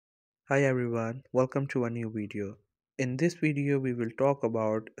Hi everyone, welcome to a new video. In this video, we will talk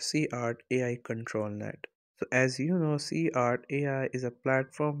about pixai.art AI Controlnet. So as you know, pixai.art AI is a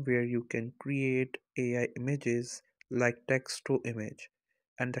platform where you can create AI images like text to image.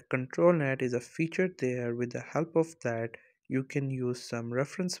 And the Controlnet is a feature there. With the help of that, you can use some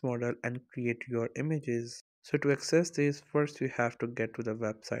reference model and create your images. So to access this, first you have to get to the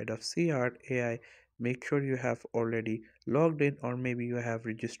website of pixai.art AI. Make sure you have already logged in, or maybe you have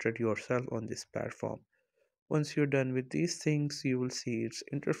registered yourself on this platform. Once you're done with these things, you will see its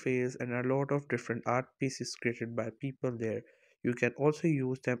interface and a lot of different art pieces created by people there. You can also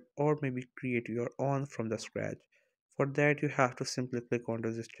use them or maybe create your own from the scratch. For that, you have to simply click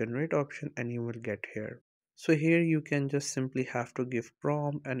onto this generate option and you will get here. So here you can just simply have to give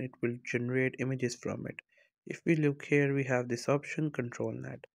prompt and it will generate images from it. If we look here, we have this option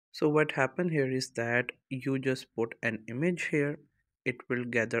Controlnet. So what happened here is that you just put an image here. It will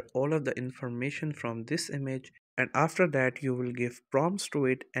gather all of the information from this image, and after that you will give prompts to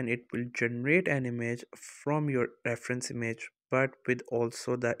it and it will generate an image from your reference image, but with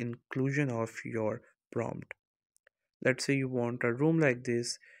also the inclusion of your prompt. Let's say you want a room like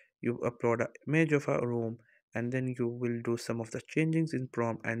this. You upload an image of a room and then you will do some of the changings in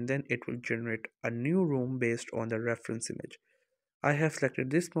prompt, and then it will generate a new room based on the reference image. I have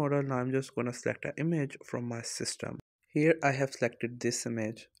selected this model. Now I'm just gonna select an image from my system. Here I have selected this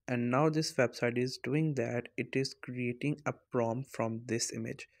image, and now this website is doing that. It is creating a prompt from this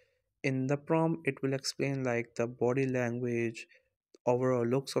image. In the prompt it will explain like the body language, overall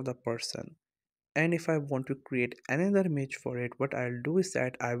looks of the person. And if I want to create another image for it, what I'll do is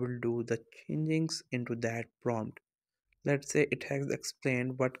that I will do the changings into that prompt. Let's say it has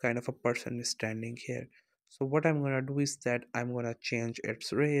explained what kind of a person is standing here. So what I'm gonna do is that I'm gonna change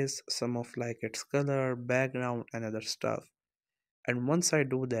its race, some of like its color, background, and other stuff. And once I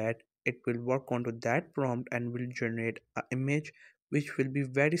do that, it will work onto that prompt and will generate an image which will be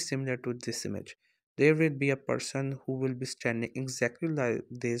very similar to this image. There will be a person who will be standing exactly like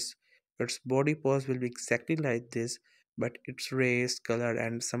this. Its body pose will be exactly like this, but its race, color,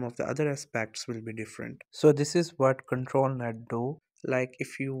 and some of the other aspects will be different. So this is what ControlNet do. Like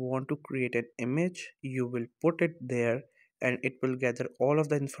if you want to create an image, you will put it there and it will gather all of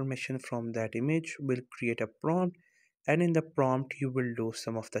the information from that image, will create a prompt, and in the prompt you will do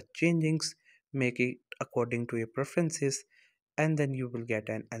some of the changings, make it according to your preferences, and then you will get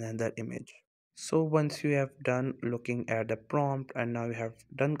another image. So once you have done looking at the prompt and now you have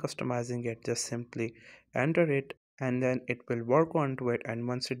done customizing it, just simply enter it and then it will work onto it, and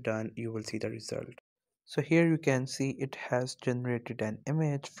once it's done you will see the result. So here you can see it has generated an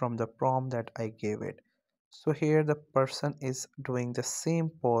image from the prompt that I gave it. So here the person is doing the same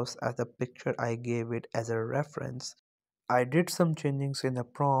pose as the picture I gave it as a reference. I did some changings in the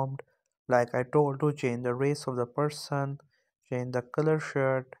prompt, like I told to change the race of the person, change the color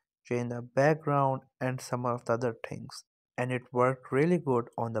shirt, change the background, and some of the other things. And it worked really good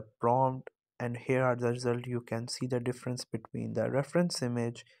on the prompt. And here are the result. You can see the difference between the reference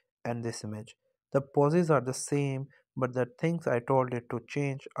image and this image. The poses are the same, but the things I told it to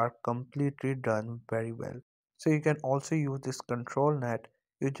change are completely done very well. So you can also use this control net.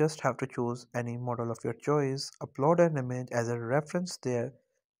 You just have to choose any model of your choice, upload an image as a reference there,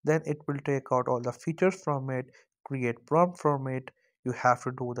 then it will take out all the features from it, create prompt from it. You have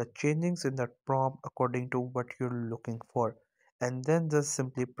to do the changings in that prompt according to what you're looking for. And then just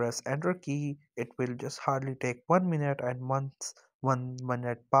simply press enter key. It will just hardly take 1 minute, and once 1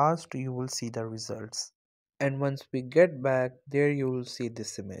 minute passed, you will see the results. And once we get back, there you will see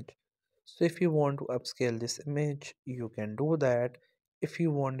this image. So if you want to upscale this image, you can do that. If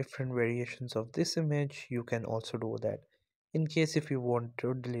you want different variations of this image, you can also do that. In case if you want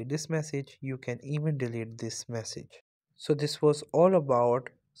to delete this message, you can even delete this message. So this was all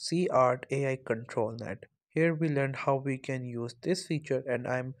about pixai.art AI ControlNet. Here we learned how we can use this feature, and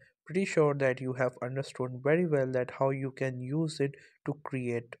I'm pretty sure that you have understood very well that how you can use it to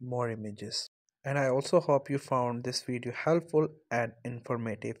create more images. And I also hope you found this video helpful and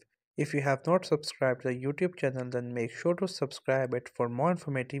informative. If you have not subscribed to the YouTube channel, then make sure to subscribe it for more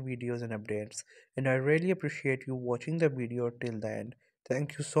informative videos and updates. And I really appreciate you watching the video till the end.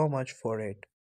 Thank you so much for it.